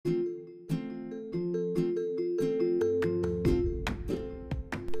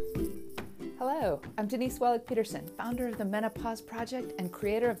I'm Denise Wellick-Peterson, founder of the Menopause Project and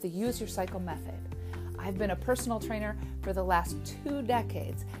creator of the Use Your Cycle method. I've been a personal trainer for the last 2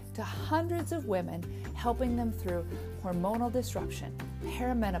 decades to hundreds of women, helping them through hormonal disruption,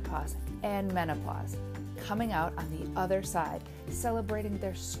 perimenopause, and menopause, coming out on the other side, celebrating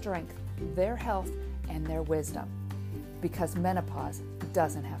their strength, their health, and their wisdom. Because menopause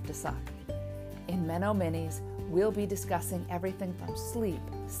doesn't have to suck. In Meno Minis, we'll be discussing everything from sleep,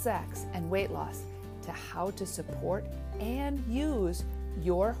 sex, and weight loss to how to support and use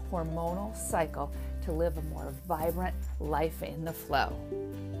your hormonal cycle to live a more vibrant life in the flow,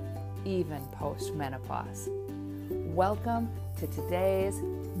 even post-menopause. Welcome to today's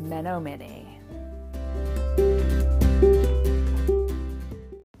Meno Mini.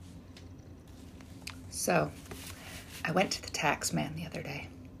 So, I went to the tax man the other day.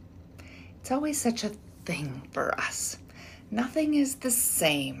 It's always such a thing for us. Nothing is the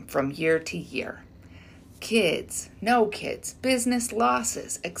same from year to year. Kids, no kids, business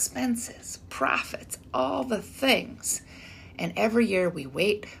losses, expenses, profits, all the things. And every year we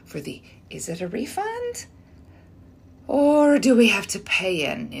wait for the, is it a refund? Or do we have to pay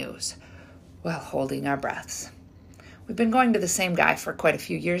in news while holding our breaths? We've been going to the same guy for quite a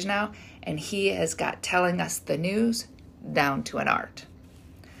few years now, and he has got telling us the news down to an art.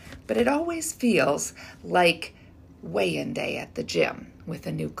 But it always feels like weigh-in day at the gym with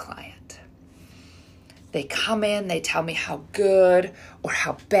a new client. They come in, they tell me how good or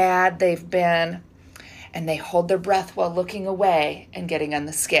how bad they've been, and they hold their breath while looking away and getting on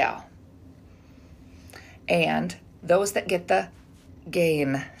the scale. And those that get the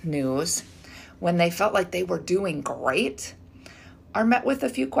gain news, when they felt like they were doing great, are met with a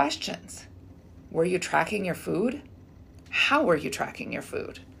few questions. Were you tracking your food? How were you tracking your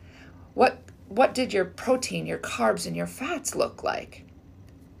food? What did your protein, your carbs, and your fats look like?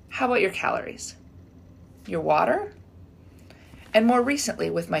 How about your calories? Your water? And more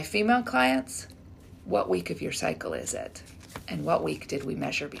recently with my female clients, what week of your cycle is it? And what week did we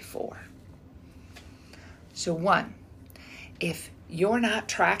measure before? So 1, if you're not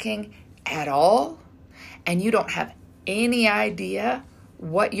tracking at all and you don't have any idea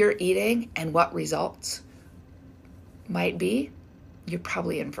what you're eating and what results might be, you're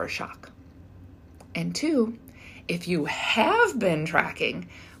probably in for a shock. And 2, if you have been tracking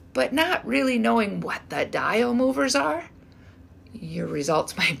but not really knowing what the dial movers are, your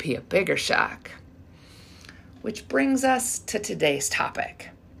results might be a bigger shock. Which brings us to today's topic,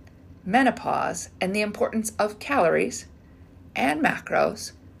 menopause and the importance of calories and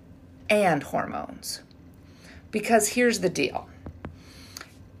macros and hormones. Because here's the deal,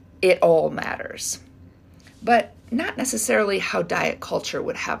 it all matters, but not necessarily how diet culture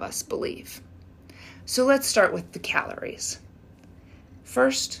would have us believe. So let's start with the calories.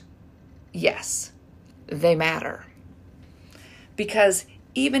 First, yes, they matter. Because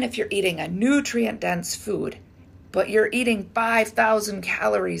even if you're eating a nutrient-dense food, but you're eating 5,000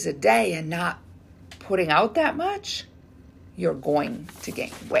 calories a day and not putting out that much, you're going to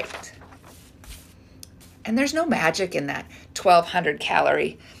gain weight. And there's no magic in that 1,200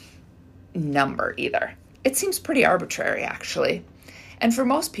 calorie number either. It seems pretty arbitrary, actually. And for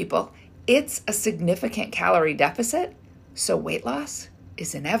most people, it's a significant calorie deficit, so weight loss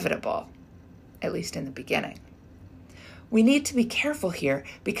is inevitable, at least in the beginning. We need to be careful here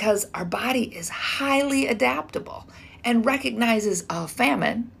because our body is highly adaptable and recognizes a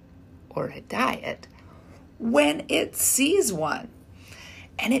famine or a diet when it sees one.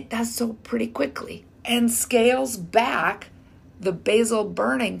 And it does so pretty quickly and scales back the basal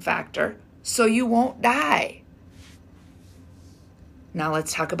burning factor so you won't die. Now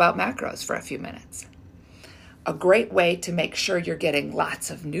let's talk about macros for a few minutes. A great way to make sure you're getting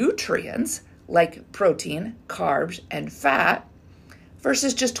lots of nutrients like protein, carbs, and fat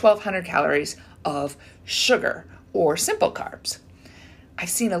versus just 1,200 calories of sugar or simple carbs.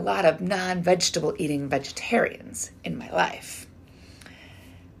 I've seen a lot of non-vegetable eating vegetarians in my life.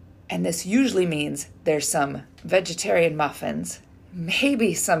 And this usually means there's some vegetarian muffins,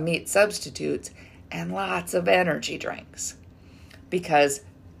 maybe some meat substitutes, and lots of energy drinks. Because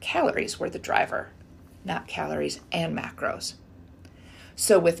calories were the driver, not calories and macros.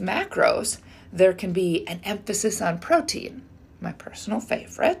 So with macros, there can be an emphasis on protein, my personal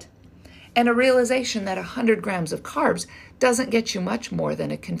favorite, and a realization that 100 grams of carbs doesn't get you much more than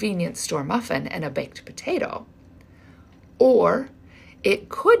a convenience store muffin and a baked potato. Or it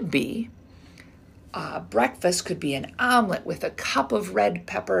could be, breakfast could be an omelet with a cup of red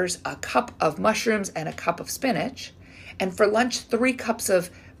peppers, a cup of mushrooms, and a cup of spinach. And for lunch, 3 cups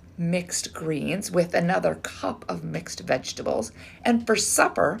of mixed greens with another cup of mixed vegetables. And for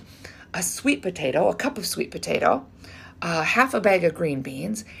supper, a sweet potato, a cup of sweet potato, half a bag of green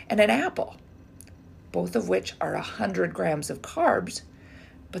beans, and an apple, both of which are 100 grams of carbs,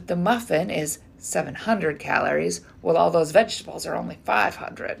 but the muffin is 700 calories, while all those vegetables are only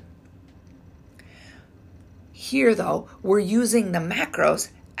 500. Here, though, we're using the macros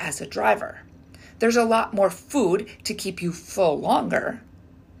as a driver. There's a lot more food to keep you full longer,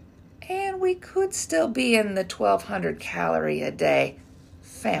 and we could still be in the 1,200 calorie a day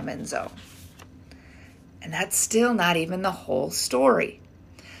famine zone. And that's still not even the whole story.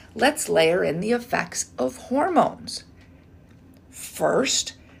 Let's layer in the effects of hormones.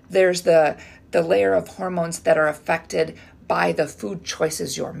 First, there's the layer of hormones that are affected by the food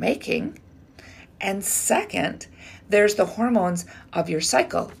choices you're making. And second, there's the hormones of your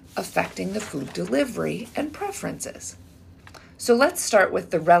cycle affecting the food delivery and preferences. So let's start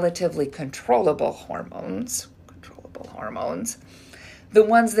with the relatively controllable hormones, the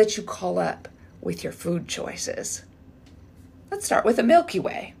ones that you call up with your food choices. Let's start with the Milky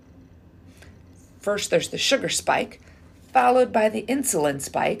Way. First, there's the sugar spike, followed by the insulin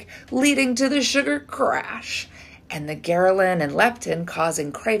spike, leading to the sugar crash, and the ghrelin and leptin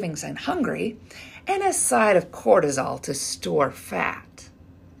causing cravings and hungry, and a side of cortisol to store fat.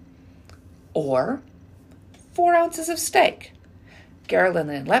 Or 4 ounces of steak. Ghrelin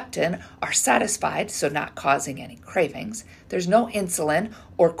and leptin are satisfied, so not causing any cravings. There's no insulin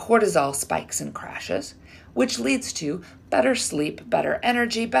or cortisol spikes and crashes, which leads to better sleep, better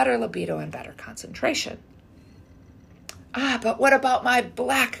energy, better libido, and better concentration. But what about my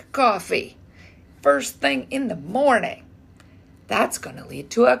black coffee? First thing in the morning. That's going to lead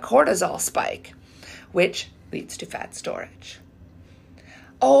to a cortisol spike, which leads to fat storage.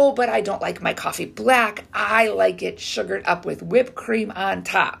 Oh, but I don't like my coffee black. I like it sugared up with whipped cream on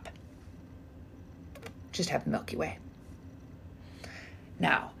top. Just have the Milky Way.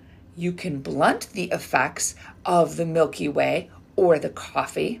 Now, you can blunt the effects of the Milky Way or the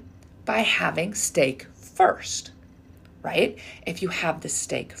coffee by having steak first, right? If you have the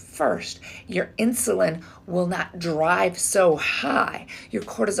steak first, your insulin will not drive so high. Your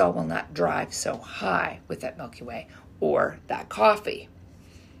cortisol will not drive so high with that Milky Way or that coffee.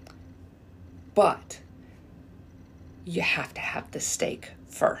 But you have to have the steak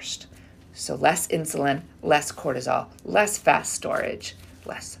first. So less insulin, less cortisol, less fat storage,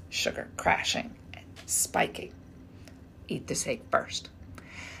 less sugar crashing and spiking. Eat the steak first.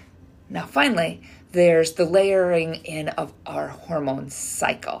 Now finally, there's the layering in of our hormone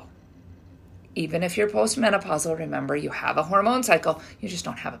cycle. Even if you're postmenopausal, remember you have a hormone cycle, you just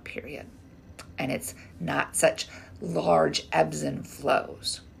don't have a period. And it's not such large ebbs and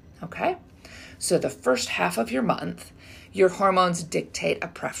flows, okay? So the first half of your month, your hormones dictate a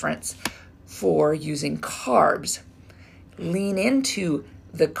preference for using carbs. Lean into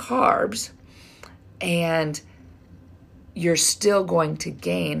the carbs and you're still going to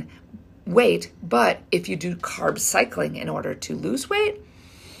gain weight, but if you do carb cycling in order to lose weight,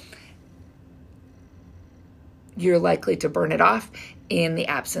 you're likely to burn it off in the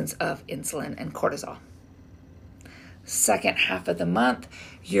absence of insulin and cortisol. Second half of the month,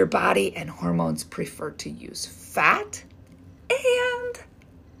 your body and hormones prefer to use fat and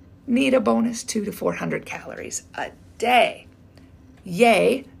need a bonus 200 to 400 calories a day.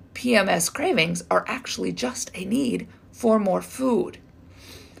 Yay, PMS cravings are actually just a need for more food.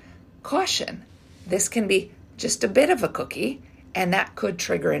 Caution, this can be just a bit of a cookie, and that could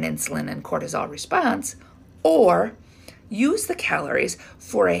trigger an insulin and cortisol response, or use the calories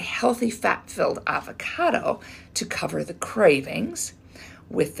for a healthy fat-filled avocado to cover the cravings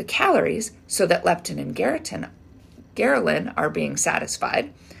with the calories so that leptin and ghrelin are being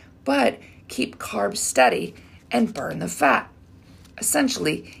satisfied, but keep carbs steady and burn the fat.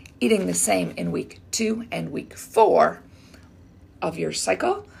 Essentially, eating the same in week 2 and week 4 of your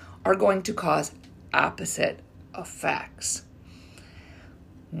cycle are going to cause opposite effects.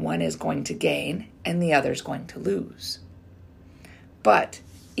 One is going to gain and the other is going to lose. But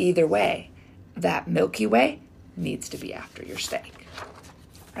either way, that Milky Way needs to be after your steak,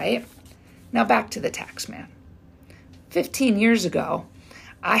 right? Now back to the tax man. 15 years ago,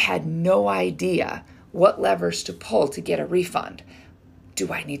 I had no idea what levers to pull to get a refund.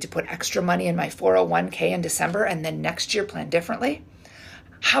 Do I need to put extra money in my 401k in December and then next year plan differently?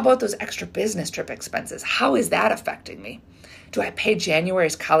 How about those extra business trip expenses? How is that affecting me? Do I pay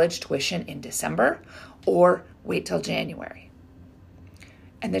January's college tuition in December or wait till January?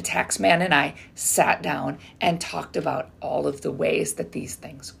 And the tax man and I sat down and talked about all of the ways that these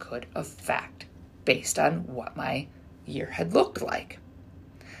things could affect based on what my year had looked like.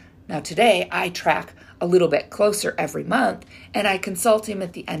 Now today I track a little bit closer every month, and I consult him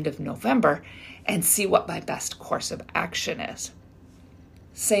at the end of November and see what my best course of action is.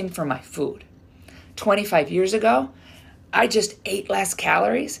 Same for my food. 25 years ago, I just ate less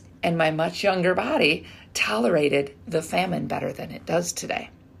calories, and my much younger body tolerated the famine better than it does today.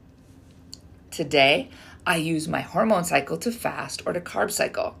 Today, I use my hormone cycle to fast or to carb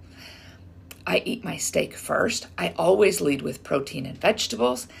cycle. I eat my steak first. I always lead with protein and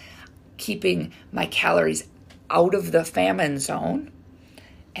vegetables, keeping my calories out of the famine zone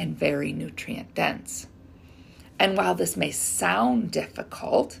and very nutrient dense. And while this may sound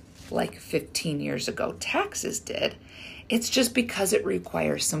difficult, like 15 years ago taxes did, it's just because it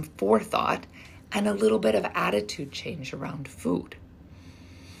requires some forethought and a little bit of attitude change around food.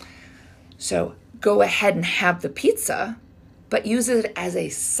 So go ahead and have the pizza, but use it as a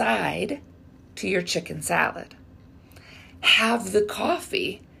side to your chicken salad. Have the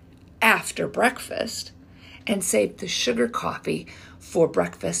coffee after breakfast and save the sugar coffee for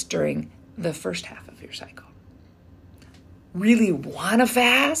breakfast during the first half of your cycle. Really want to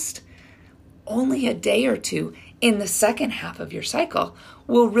fast? Only a day or two in the second half of your cycle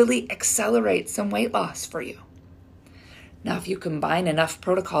will really accelerate some weight loss for you. Now, if you combine enough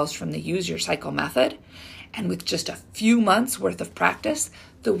protocols from the Use Your Cycle method, and with just a few months worth of practice,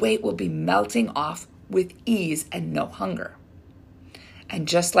 the weight will be melting off with ease and no hunger. And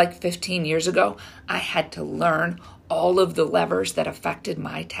just like 15 years ago, I had to learn all of the levers that affected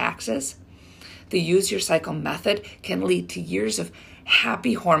my taxes. The Use Your Cycle method can lead to years of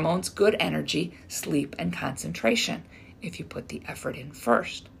happy hormones, good energy, sleep, and concentration if you put the effort in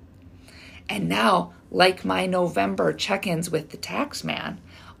first. And now, like my November check-ins with the tax man,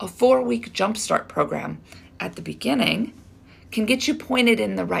 a 4-week jumpstart program at the beginning can get you pointed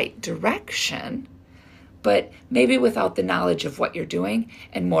in the right direction, but maybe without the knowledge of what you're doing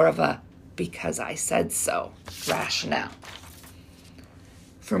and more of a because I said so rationale.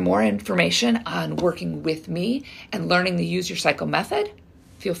 For more information on working with me and learning the Use Your Cycle method,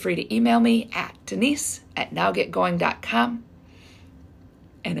 feel free to email me at denise@nowgetgoing.com.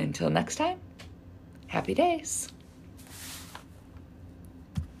 And until next time, happy days.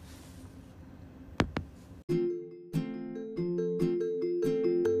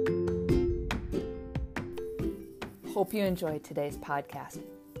 Hope you enjoyed today's podcast.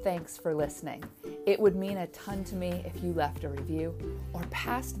 Thanks for listening. It would mean a ton to me if you left a review or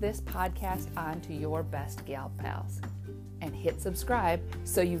passed this podcast on to your best gal pals. And hit subscribe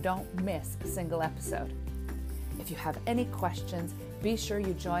so you don't miss a single episode. If you have any questions, be sure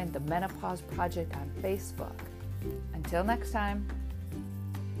you join the Menopause Project on Facebook. Until next time.